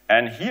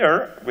 And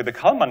here, with the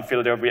Kalman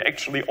filter, we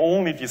actually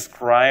only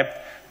describe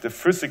the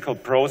physical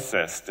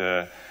process,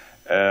 the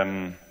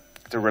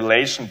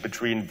relation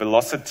between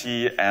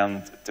velocity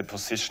and the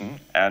position,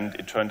 and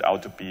it turned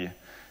out to be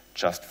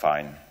just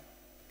fine.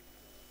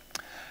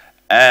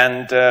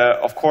 And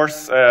of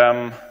course,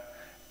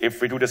 if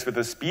we do this with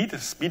the speed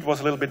was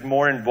a little bit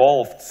more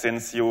involved,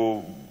 since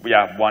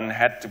one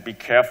had to be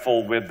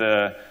careful with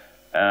the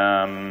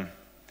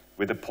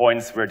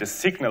points where the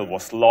signal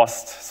was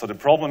lost. So the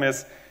problem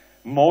is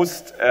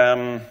most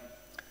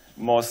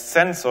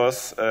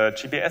sensors,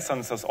 GPS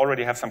sensors,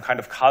 already have some kind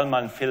of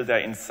Kalman filter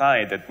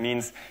inside. That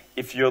means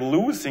if you're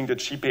losing the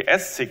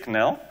GPS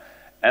signal,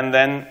 and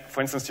then,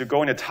 for instance, you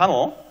go in a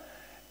tunnel,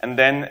 and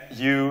then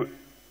you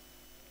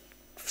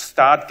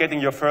start getting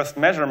your first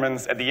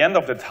measurements at the end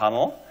of the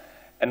tunnel,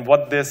 and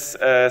what this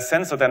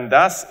sensor then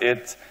does,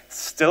 it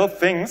still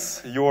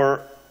thinks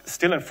you're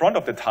still in front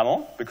of the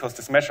tunnel, because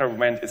this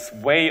measurement is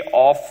way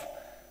off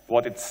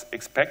what it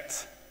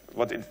expects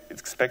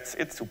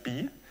it to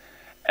be.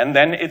 And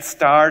then it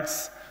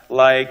starts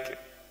like,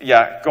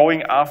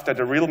 going after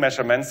the real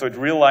measurements. So it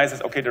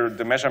realizes, okay,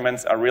 the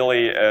measurements are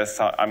really,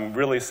 I'm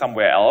really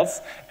somewhere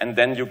else. And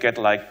then you get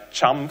like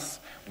jumps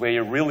where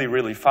you're really,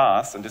 really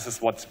fast. And this is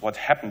what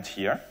happened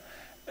here.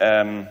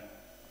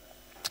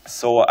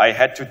 So I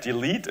had to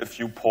delete a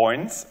few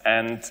points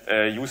and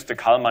use the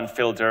Kalman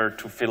filter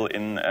to fill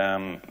in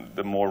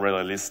the more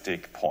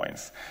realistic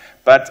points.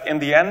 But in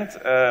the end,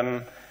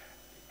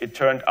 it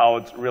turned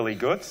out really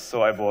good.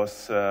 So I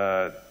was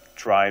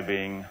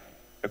driving,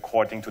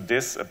 according to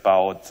this,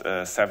 about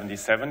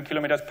 77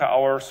 kilometers per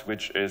hour,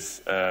 which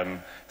is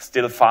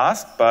still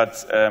fast,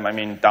 but I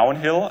mean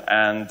downhill,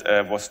 and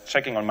was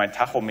checking on my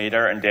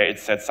tachometer, and there it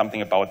said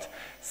something about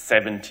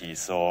 70,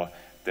 so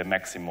the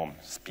maximum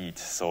speed.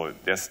 So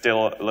they're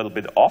still a little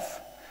bit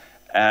off.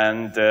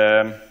 And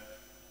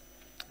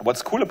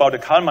what's cool about the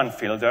Kalman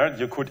filter,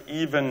 you could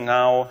even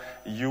now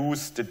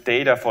use the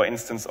data, for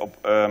instance,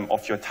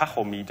 of your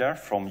tachometer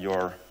from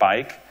your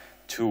bike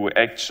to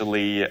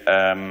actually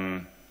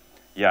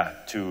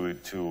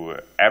to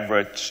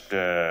average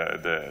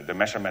the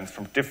measurements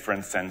from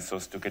different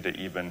sensors to get an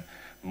even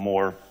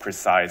more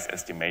precise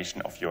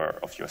estimation of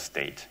your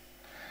state.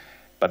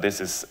 But this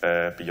is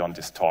beyond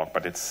this talk,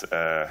 but it's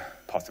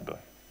possible.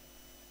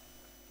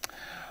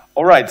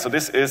 All right, so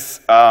this is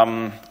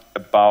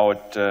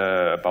about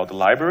the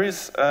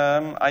libraries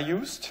I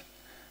used.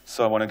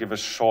 So I want to give a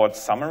short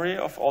summary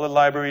of all the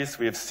libraries.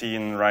 We have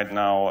seen right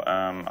now,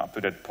 up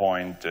to that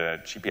point,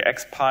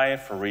 GPXPy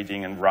for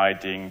reading and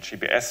writing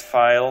GPS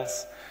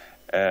files,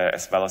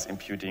 as well as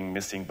imputing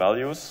missing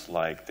values,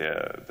 like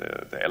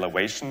the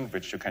elevation,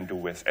 which you can do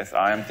with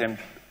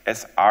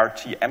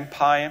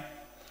SRTMPy.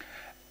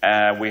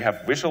 We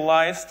have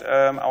visualized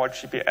our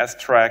GPS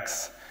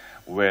tracks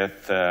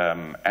with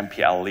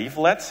MPL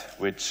leaflet,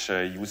 which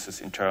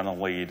uses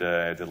internally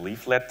the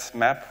leaflet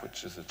map,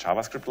 which is a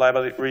JavaScript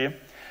library.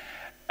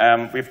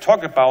 We've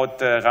talked about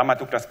the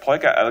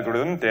Douglas-Peucker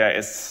algorithm.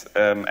 There's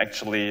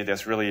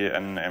really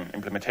an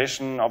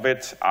implementation of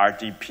it,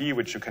 RDP,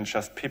 which you can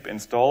just pip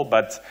install.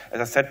 But as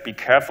I said, be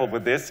careful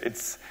with this.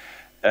 It's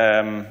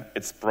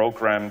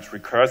programmed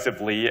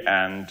recursively,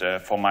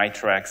 and for my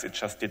tracks, it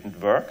just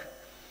didn't work.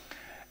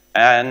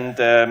 And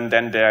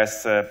then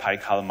there's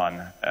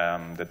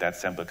PyKalman, the dead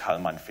sample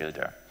Kalman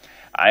filter.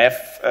 I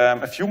have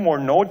a few more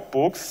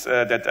notebooks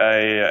that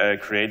I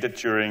created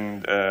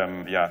during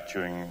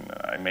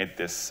I made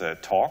this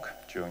talk,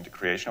 during the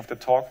creation of the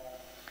talk.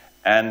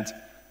 And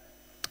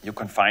you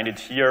can find it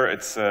here.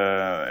 It's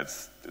a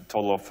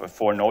total of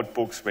 4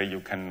 notebooks where you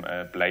can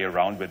play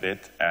around with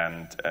it.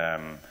 And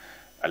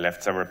I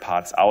left several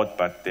parts out,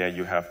 but there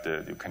you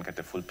can get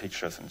the full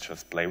pictures and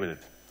just play with it.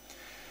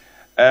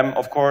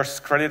 Of course,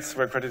 credits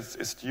where credits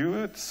is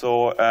due.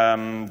 So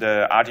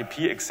the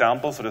RDP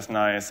example, so this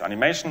nice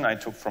animation I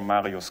took from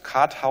Mario's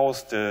Card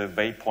House, the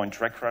waypoint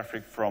track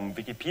graphic from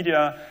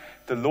Wikipedia.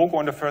 The logo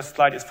on the first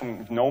slide is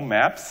from GNOME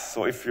Maps.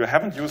 So if you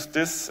haven't used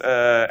this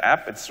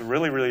app, it's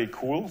really, really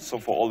cool. So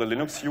for all the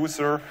Linux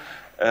user,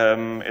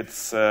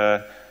 it's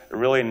a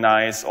really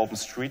nice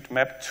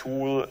OpenStreetmap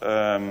tool,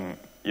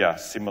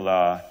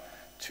 similar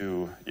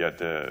to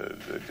the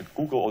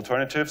Google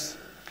alternatives.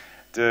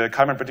 The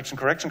Kalman prediction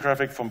correction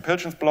graphic from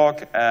Pilchin's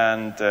blog,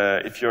 and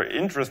if you're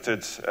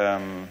interested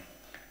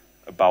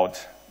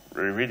about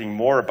reading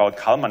more about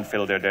Kalman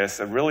filter, there's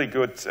a really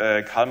good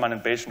Kalman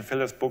and Bayesian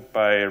filters book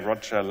by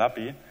Roger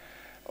Labbe,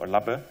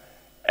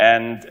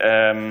 and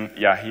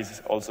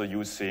he's also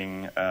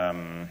using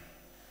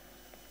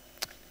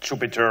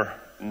Jupyter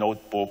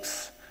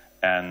notebooks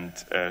and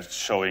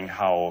showing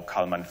how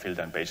Kalman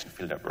filter and Bayesian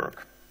filter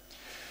work.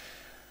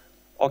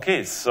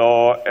 Okay,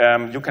 so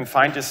you can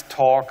find this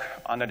talk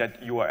under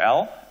that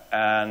URL,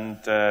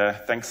 and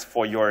thanks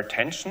for your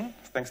attention.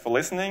 Thanks for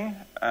listening,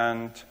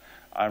 and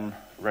I'm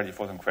ready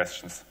for some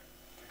questions.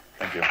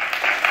 Thank you.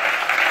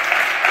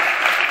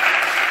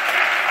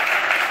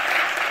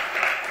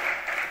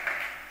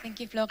 Thank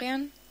you,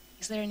 Florian.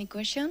 Is there any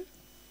question?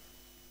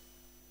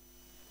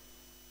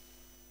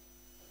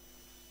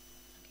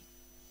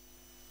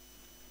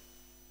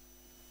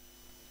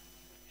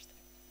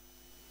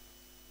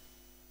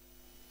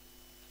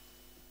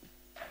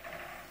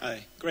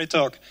 Hi, great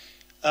talk.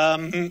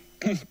 I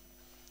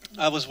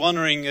was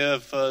wondering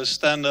if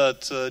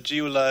standard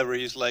geo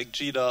libraries like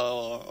GDA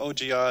or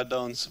OGR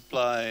don't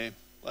supply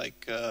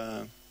like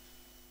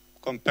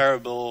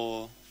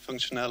comparable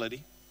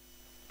functionality.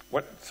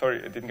 What?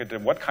 Sorry, I didn't get the.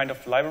 What kind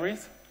of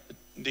libraries?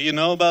 Do you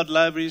know about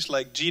libraries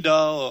like GDA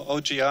or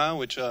OGR,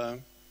 which are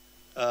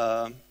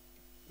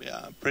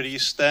pretty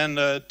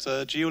standard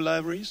geo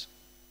libraries?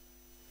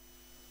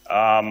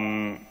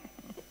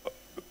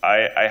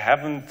 I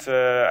haven't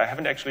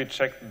actually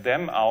checked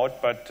them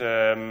out, but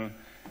and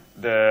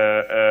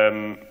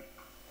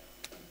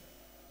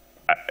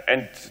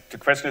the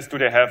question is, do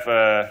they have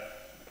a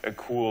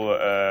cool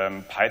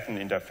Python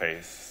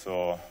interface?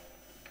 So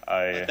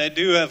they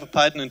do have a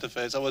Python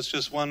interface. I was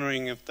just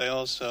wondering if they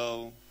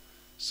also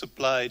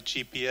supply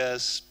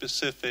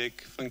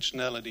GPS-specific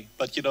functionality,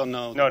 but you don't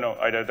know. No,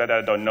 that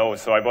I don't know.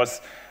 So I was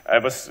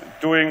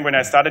doing, when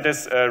I started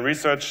this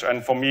research,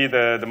 and for me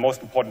the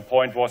most important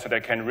point was that I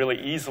can really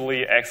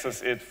easily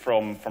access it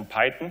from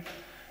Python,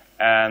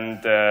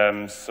 and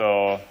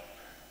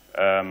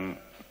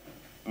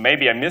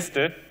maybe I missed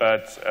it,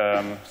 but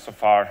so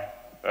far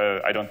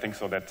I don't think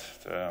so that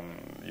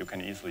you can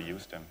easily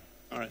use them.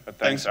 All right. But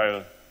thanks.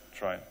 I'll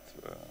try it.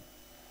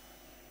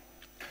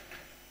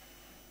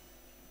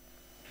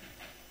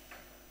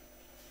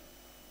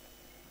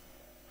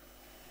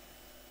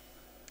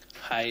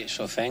 Hi,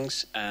 so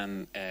thanks.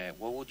 And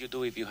what would you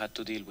do if you had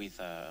to deal with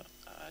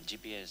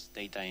GPS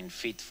data in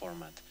feed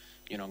format?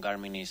 You know,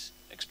 Garmin is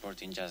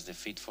exporting just the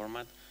feed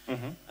format,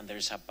 and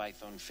there's a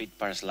Python feed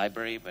parse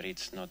library, but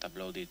it's not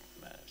uploaded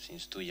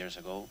since 2 years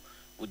ago.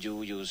 Would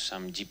you use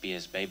some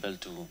GPS Babel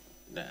to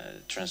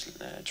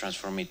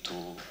transform it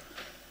to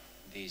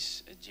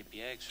this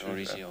GPX, or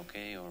is it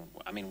okay? Or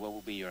I mean, what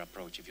would be your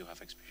approach if you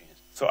have experience?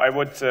 So I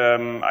would,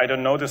 I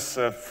don't know this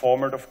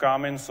format of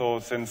Garmin, so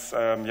since,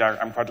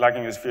 I'm quite lucky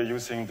if you're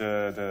using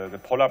the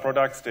Polar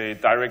products, they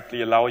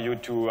directly allow you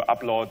to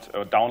upload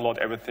or download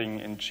everything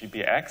in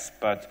GPX,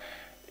 but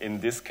in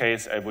this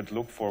case, I would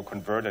look for a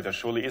converter. There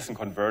surely is a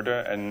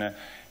converter, and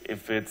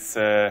if it's,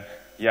 a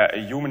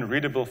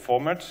human-readable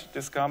format,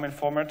 this Garmin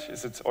format,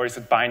 is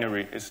it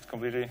binary? Is it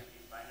completely?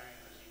 Binary,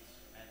 because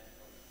it's meant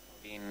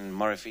for being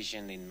more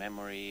efficient in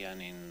memory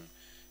and in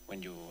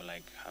when you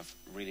like have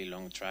really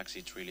long tracks,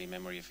 it's really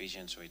memory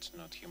efficient, so it's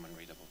not human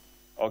readable.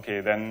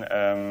 Okay, then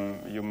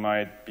you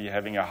might be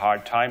having a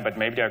hard time, but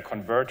maybe there are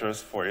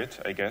converters for it,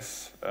 I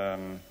guess.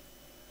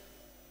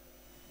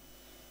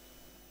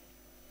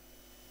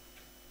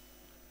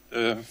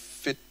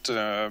 Fit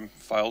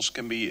files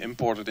can be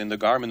imported in the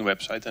Garmin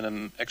website and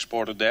then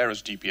exported there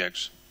as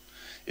GPX.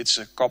 It's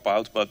a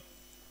cop-out, but...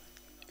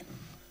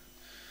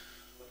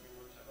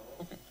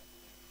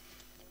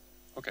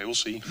 Okay, we'll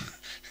see.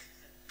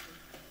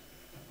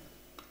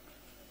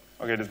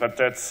 Okay, but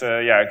that's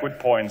yeah, a good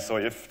point. So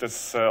if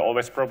this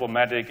always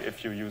problematic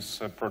if you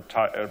use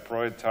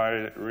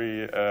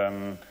proprietary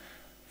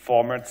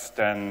formats,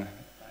 then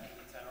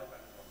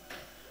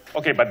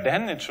okay, but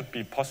then it should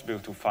be possible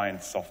to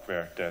find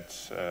software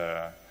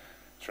that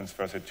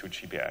transfers it to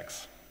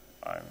GPX.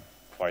 I'm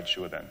quite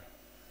sure then.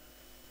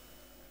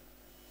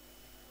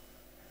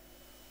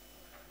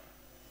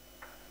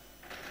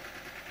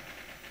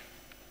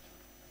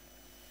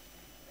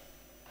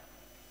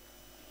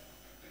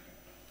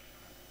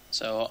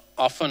 So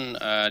often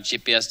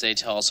GPS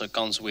data also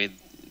comes with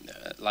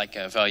like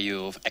a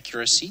value of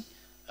accuracy.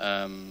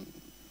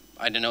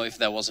 I don't know if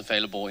that was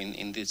available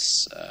in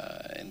this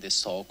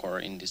talk or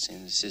in this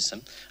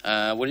system.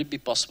 Would it be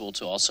possible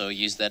to also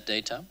use that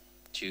data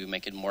to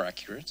make it more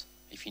accurate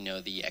if you know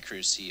the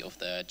accuracy of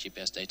the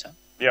GPS data?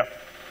 Yeah,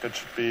 that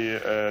should be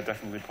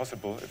definitely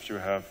possible if you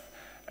have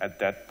at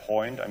that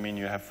point. I mean,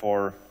 you have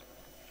for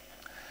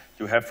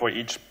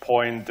each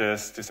point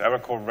this error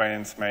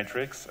covariance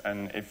matrix,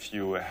 and if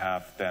you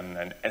have then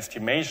an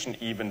estimation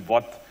even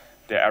what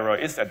the error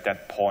is at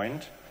that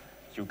point,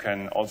 you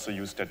can also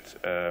use that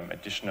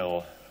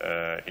additional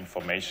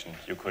information.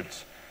 You could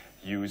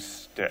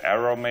use the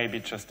error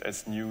maybe just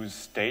as new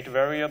state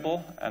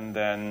variable, and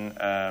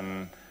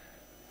then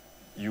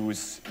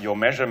use your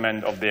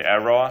measurement of the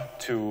error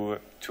to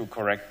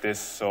correct this.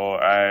 So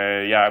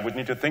yeah, I would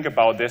need to think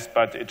about this,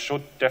 but it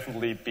should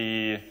definitely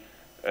be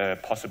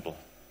possible.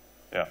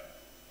 Yeah.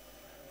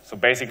 So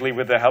basically,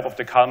 with the help of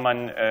the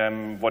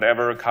Kalman,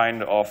 whatever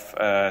kind of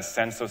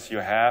sensors you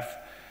have,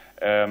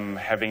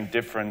 having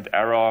different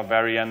error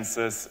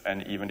variances,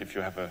 and even if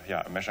you have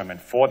a measurement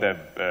for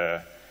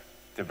the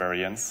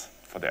variance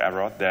for the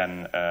error,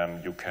 then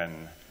you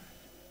can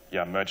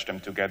merge them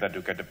together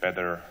to get a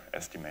better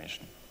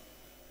estimation.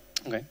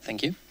 Okay,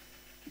 thank you.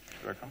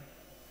 You're welcome.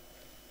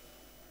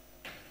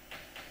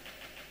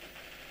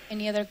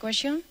 Any other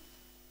question?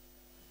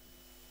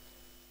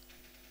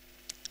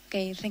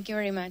 Okay, thank you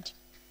very much.